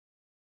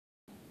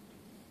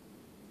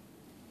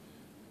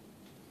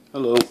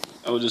Hello,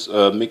 I was just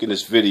making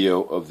this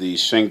video of the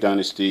Shang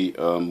Dynasty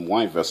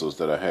wine vessels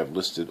that I have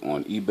listed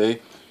on eBay.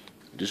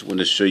 Just want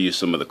to show you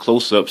some of the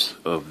close-ups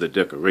of the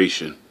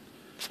decoration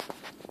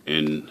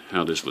and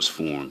how this was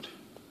formed.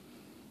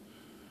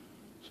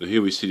 So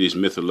here we see these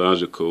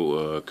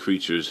mythological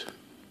creatures.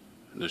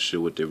 I'm not sure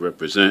what they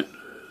represent,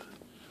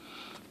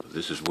 but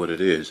this is what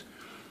it is.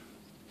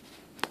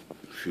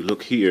 If you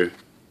look here,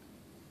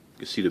 you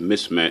can see the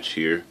mismatch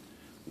here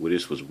where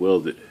this was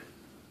welded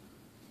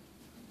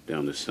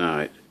down the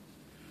side,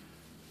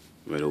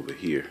 right over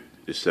here.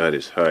 This side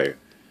is higher.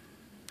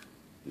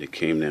 And it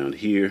came down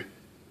here.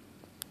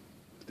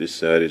 This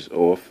side is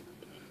off.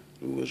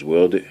 It was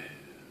welded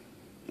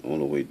all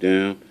the way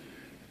down.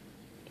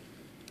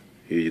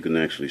 Here you can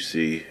actually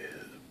see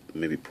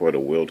maybe part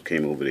of the weld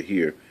came over to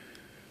here.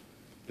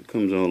 It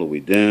comes all the way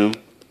down.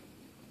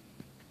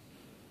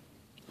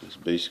 That's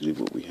basically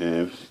what we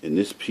have. And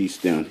this piece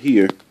down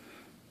here,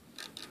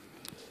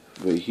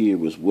 right here,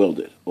 was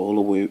welded all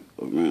the way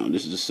around.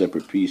 This is a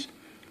separate piece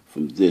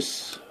from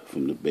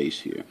the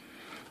base here.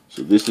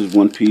 So this is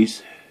one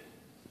piece.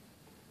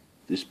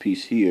 This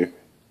piece here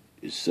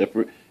is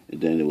separate,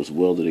 and then it was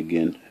welded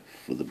again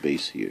for the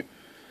base here.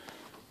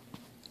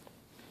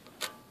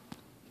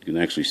 You can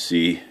actually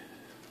see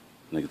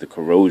like the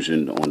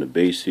corrosion on the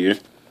base here,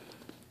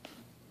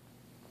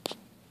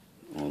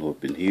 all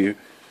up in here.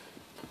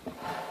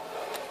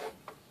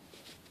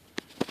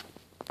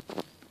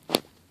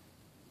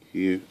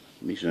 Here,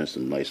 let me shine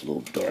some lights a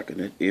little dark in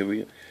that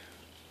area.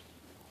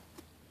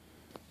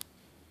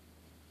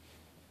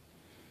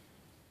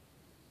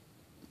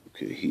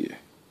 Okay, here.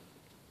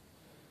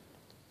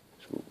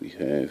 That's what we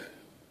have.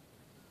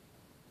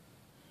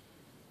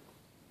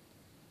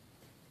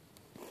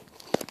 I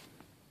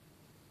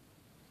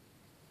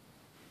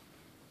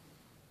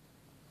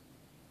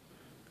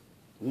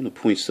want to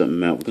point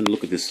something out. We're going to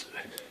look at this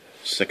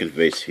second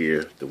vase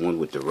here, the one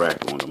with the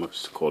rack on. I'm going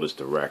to call this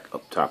the rack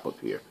up top up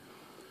here.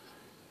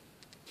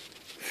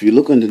 If you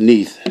look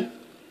underneath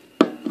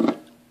at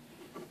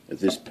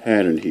this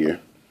pattern here,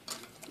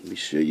 let me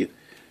show you.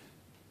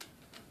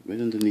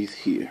 Right underneath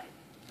here.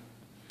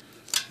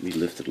 Let me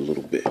lift it a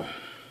little bit.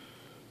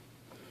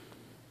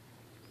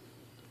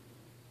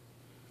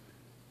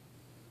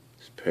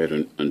 This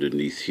pattern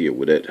underneath here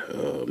with that,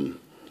 I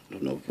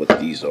don't know what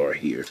these are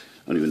here.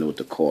 I don't even know what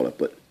to call it,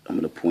 but I'm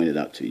going to point it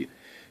out to you.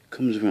 It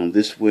comes around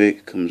this way,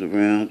 comes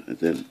around, and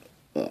then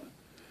up.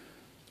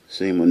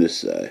 Same on this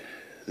side.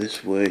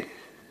 This way,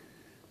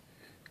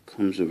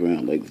 comes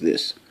around like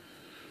this.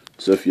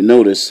 So if you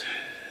notice,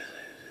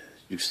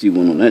 you see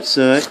one on that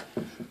side.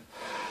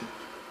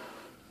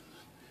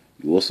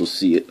 You also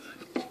see it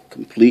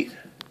complete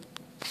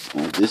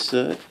on this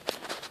side.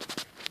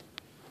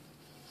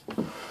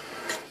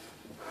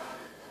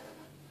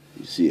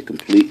 You see it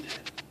complete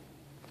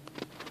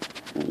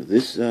on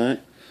this side.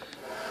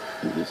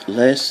 On this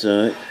last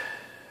side,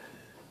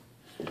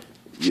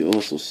 you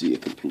also see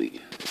it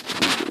complete.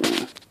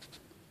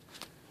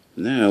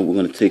 Now we're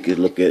going to take a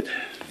look at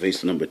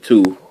vase number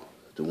 2,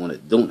 the one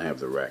that don't have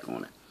the rack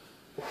on it.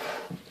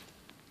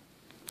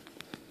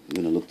 We're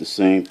going to look the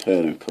same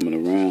pattern coming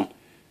around.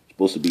 It's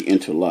supposed to be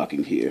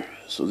interlocking here.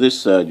 So this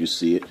side, you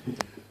see it.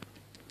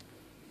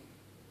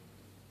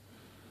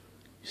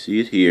 You see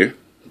it here,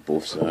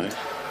 both sides.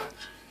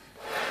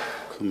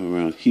 Come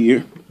around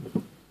here.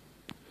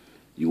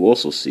 You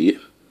also see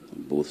it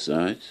on both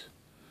sides.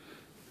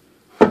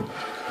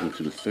 Come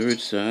to the third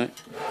side.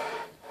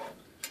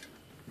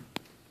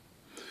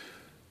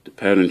 The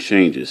pattern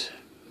changes.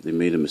 They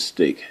made a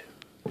mistake.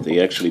 They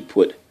actually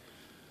put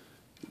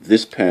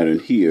this pattern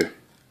here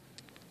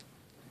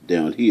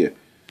down here.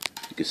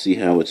 You can see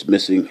how it's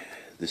missing.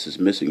 This is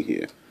missing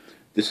here.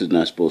 This is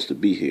not supposed to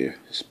be here.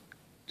 This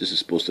is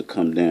supposed to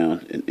come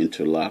down and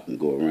interlock and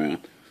go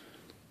around.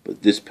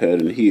 But this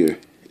pattern here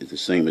is the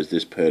same as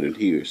this pattern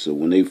here. So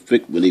when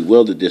they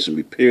welded this and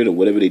repaired or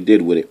whatever they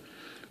did with it,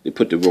 they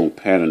put the wrong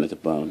pattern at the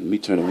bottom. Let me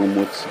turn it one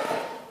more time.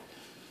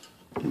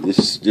 And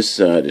this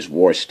side is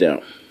washed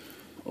out.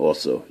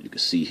 Also, you can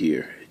see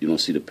here, you don't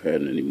see the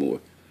pattern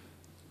anymore.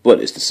 But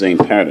it's the same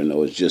pattern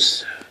though, it's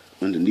just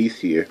underneath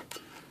here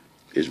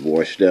is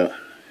washed out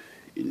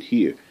in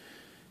here.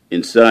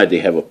 Inside they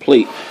have a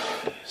plate.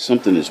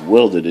 Something is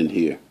welded in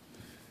here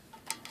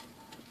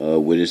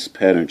where this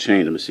pattern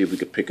changed. Let me see if we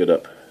can pick it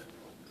up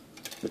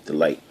with the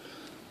light.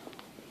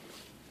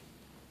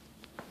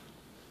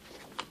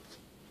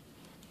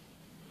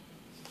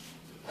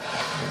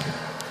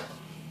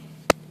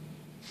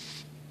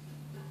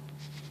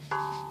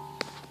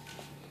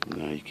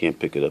 No, you can't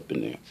pick it up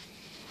in there.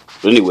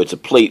 But anyway, it's a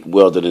plate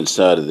welded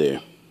inside of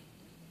there.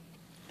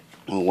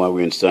 Well, while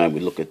we're inside, we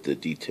look at the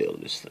detail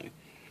of this thing.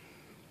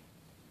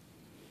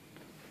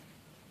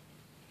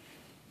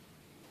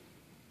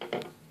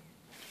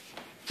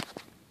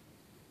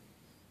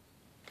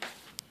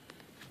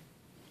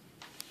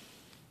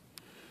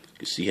 You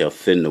can see how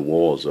thin the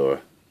walls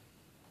are.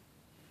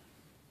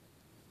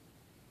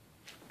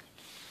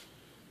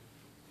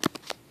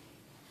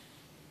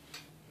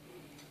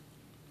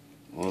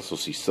 also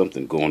see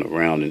something going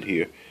around in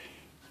here.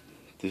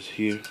 this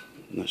here.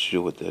 I'm not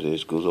sure what that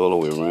is. Goes all the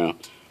way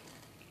around.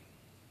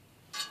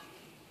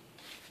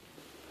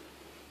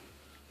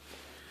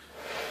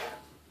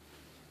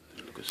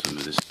 Look at some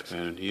of this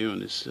pattern here on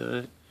this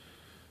side.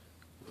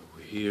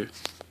 Over here.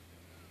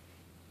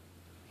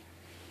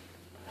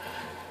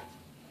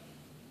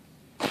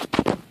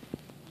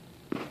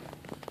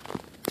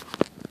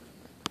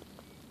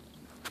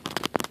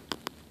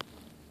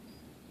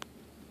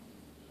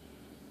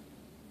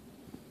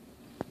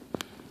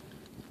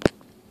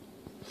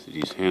 See,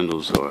 these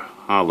handles are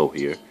hollow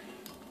here.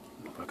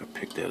 I don't know if I can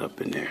pick that up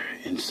in there.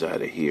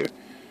 Inside of here,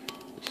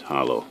 it's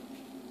hollow.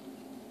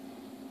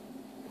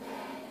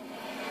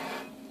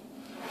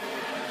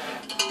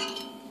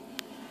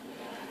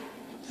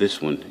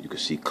 This one, you can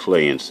see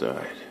clay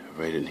inside,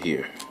 right in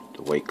here.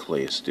 The white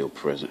clay is still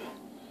present.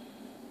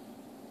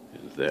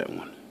 There's that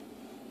one.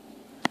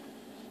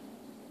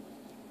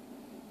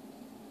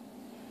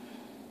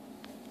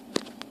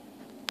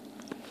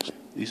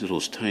 These are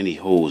those tiny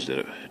holes that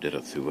are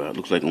throughout.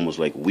 Looks like almost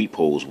like weep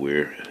holes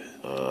where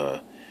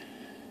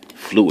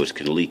fluids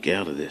can leak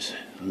out of this.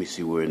 Let me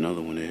see where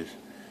another one is.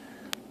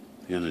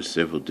 Yeah, there's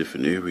several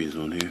different areas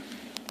on here.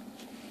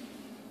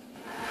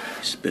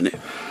 Spin it.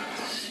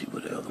 Let's see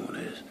what the other one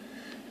is.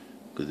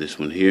 Look at this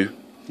one here.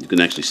 You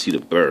can actually see the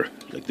burr.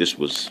 Like this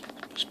was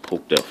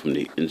poked out from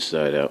the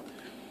inside out.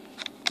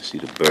 You see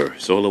the burr.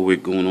 It's all the way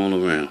going all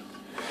around.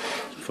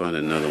 Find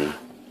another one.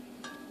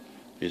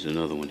 Here's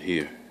another one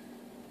here.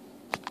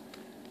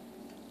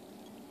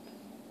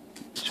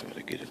 Try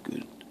to get a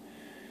good.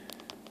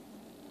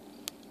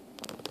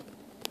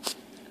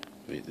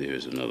 Right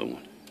there's another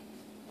one.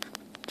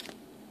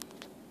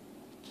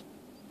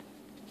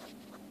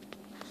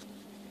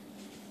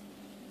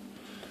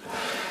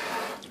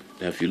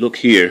 Now if you look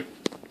here,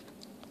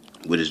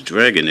 where this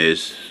dragon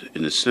is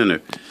in the center,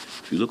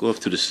 if you look off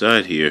to the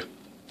side here,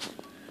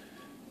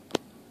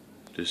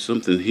 there's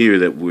something here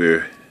that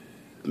where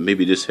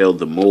maybe this held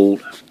the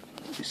mold.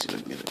 Let me see if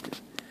I can get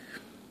it.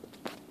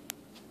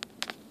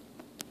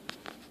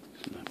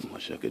 There's not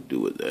much I could do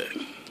with that.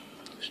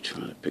 I was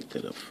trying to pick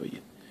that up for you.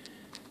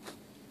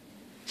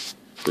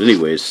 But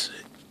anyways,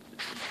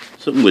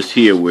 something was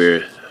here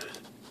where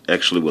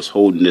actually was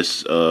holding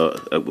this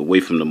away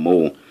from the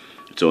mold.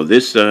 It's on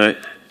this side,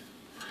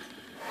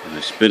 and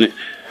I spin it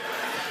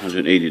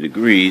 180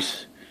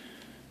 degrees,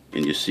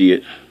 and you see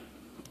it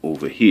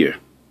over here.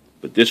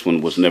 But this one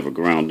was never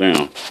ground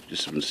down.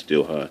 This one's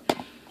still high.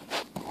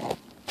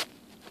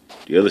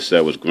 The other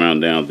side was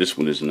ground down. This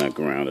one is not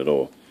ground at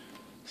all.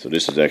 So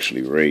this is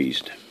actually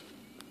raised.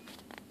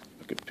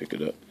 I could pick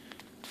it up.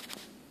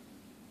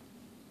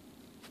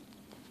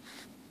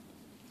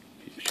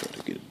 Try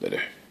to get it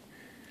better.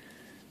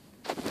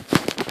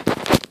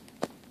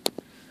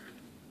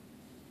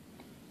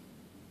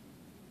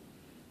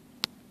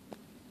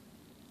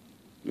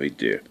 Right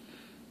there.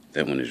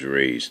 That one is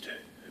raised.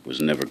 It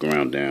was never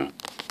ground down.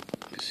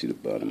 You can see the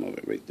bottom of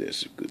it right there.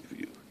 It's a good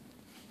view.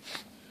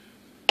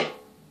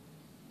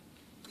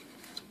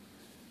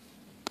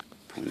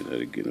 Pointed that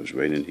again. It was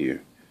right in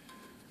here.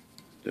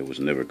 That was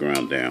never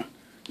ground down.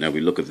 Now we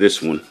look at this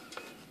one.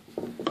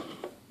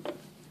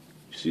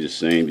 You see the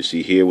same. You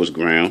see here was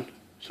ground.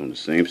 It's on the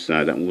same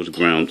side. That one was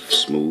ground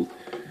smooth.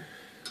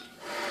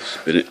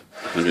 Spin it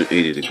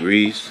 180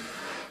 degrees.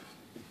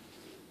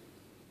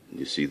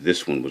 You see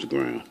this one was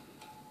ground.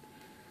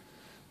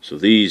 So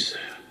these,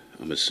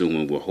 I'm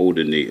assuming, were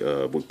holding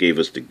the what gave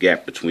us the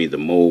gap between the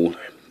mold,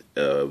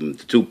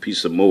 the two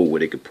pieces of mold where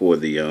they could pour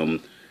the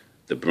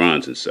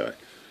bronze inside.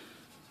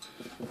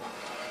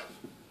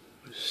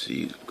 Let's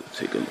see,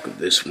 take a look at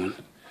this one.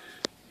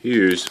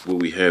 Here's where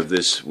we have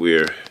this,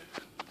 where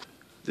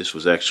this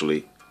was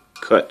actually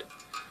cut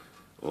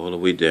all the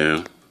way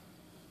down,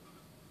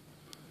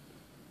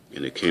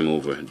 and it came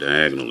over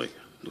diagonally.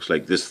 Looks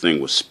like this thing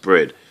was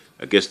spread.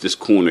 I guess this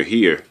corner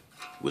here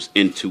was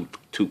in too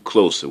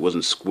close. It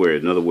wasn't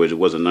squared. In other words, it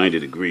wasn't 90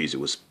 degrees.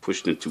 It was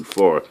pushed in too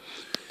far.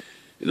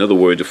 In other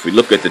words, if we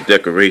look at the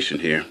decoration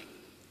here,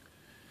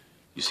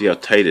 you see how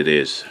tight it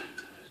is.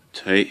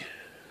 Tight,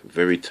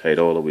 very tight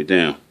all the way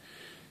down.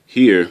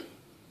 Here, you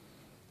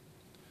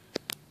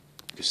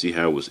can see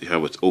how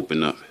it's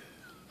opened up.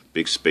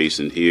 Big space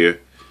in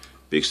here,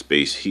 big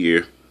space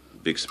here,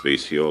 big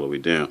space here all the way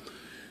down.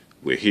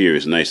 Where here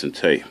is nice and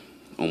tight,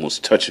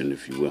 almost touching,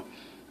 if you will.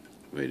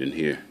 Right in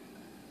here.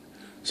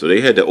 So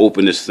they had to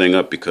open this thing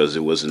up because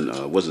it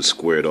wasn't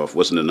squared off,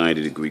 wasn't a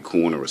 90-degree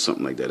corner or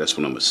something like that. That's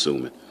what I'm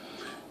assuming.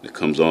 It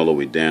comes all the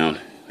way down.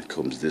 It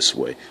comes this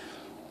way.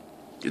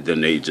 And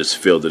then they just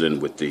filled it in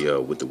with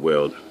the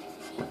weld.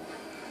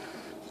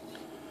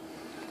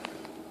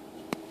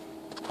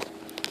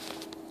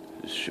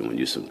 Just showing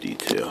you some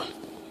detail.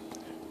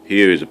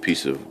 Here is a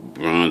piece of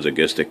bronze, I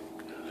guess, that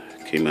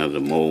came out of the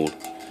mold.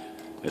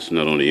 That's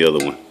not on the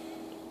other one.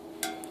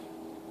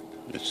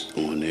 It's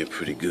on there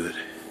pretty good.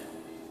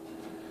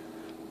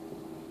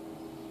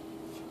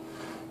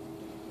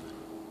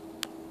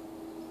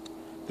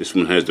 This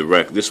one has the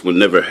rack. This one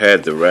never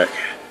had the rack.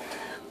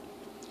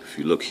 If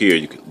you look here,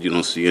 you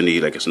don't see any,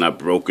 like it's not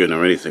broken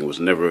or anything. It was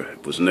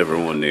never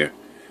on there.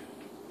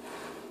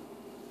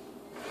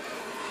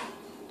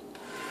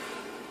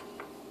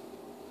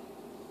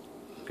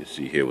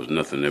 See, here was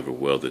nothing ever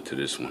welded to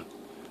this one.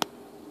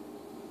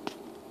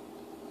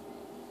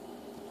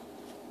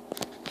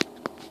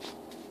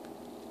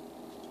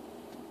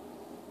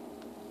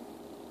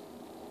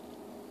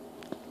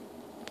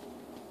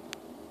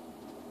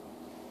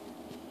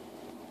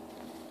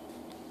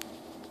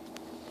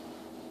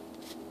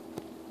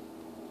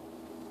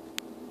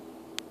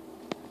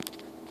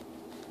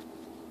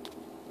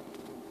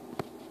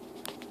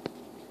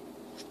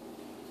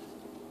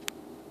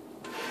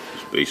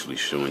 Basically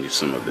showing you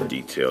some of the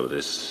detail of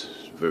this.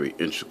 Very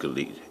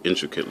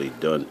intricately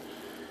done.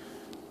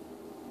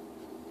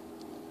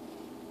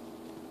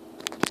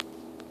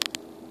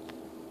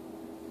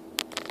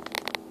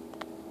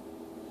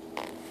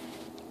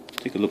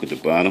 Take a look at the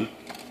bottom.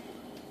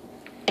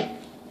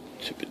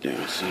 Tip it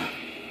down some.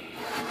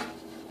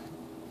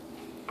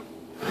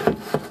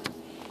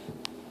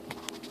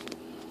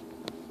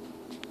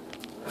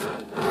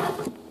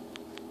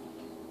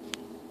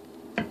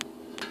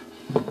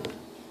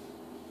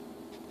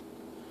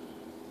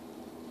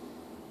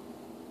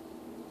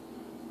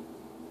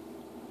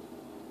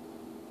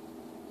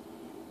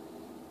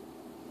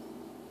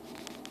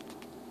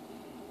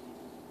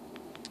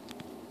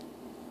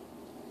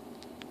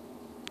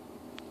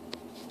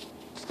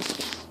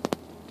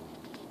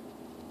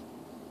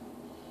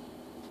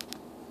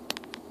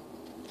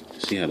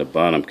 See how the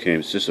bottom came?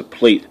 It's just a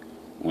plate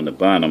on the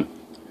bottom.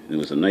 It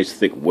was a nice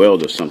thick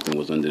weld or something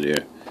was under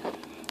there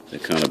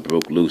that kind of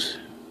broke loose.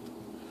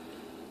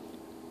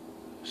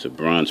 It's a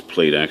bronze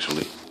plate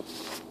actually.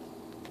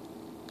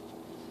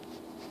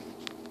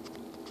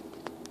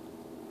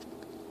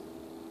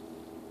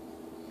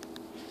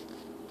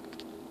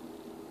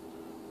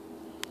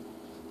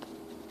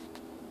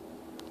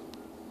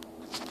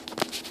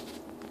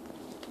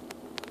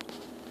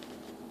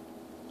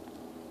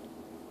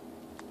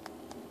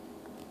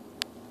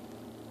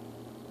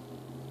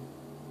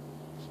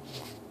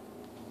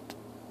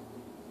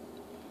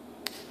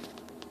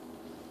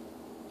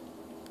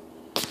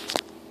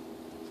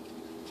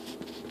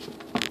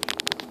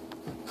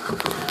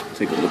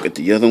 Take a look at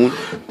the other one.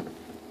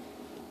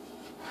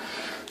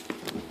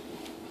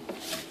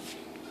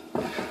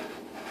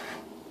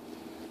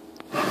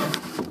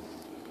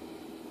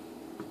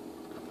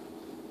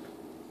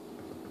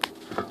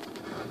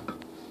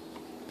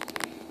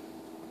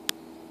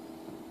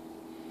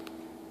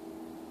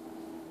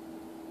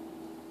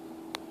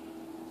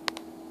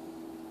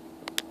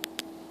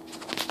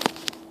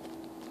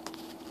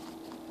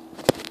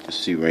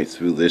 See right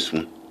through this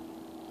one.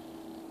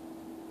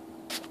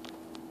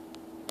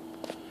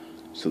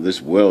 So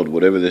this weld,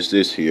 whatever this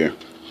is here,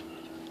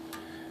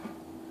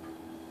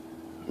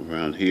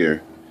 around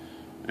here,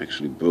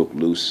 actually broke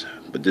loose.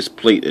 But this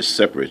plate is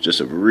separate. It's just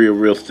a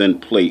real thin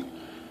plate.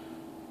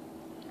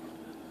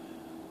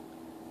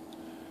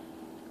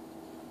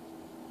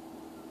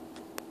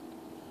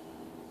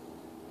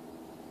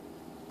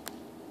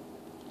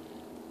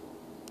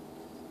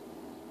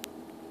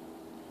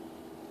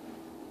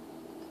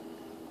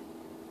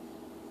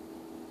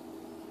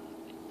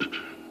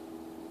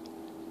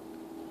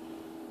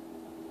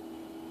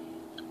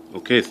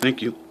 Okay,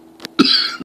 thank you.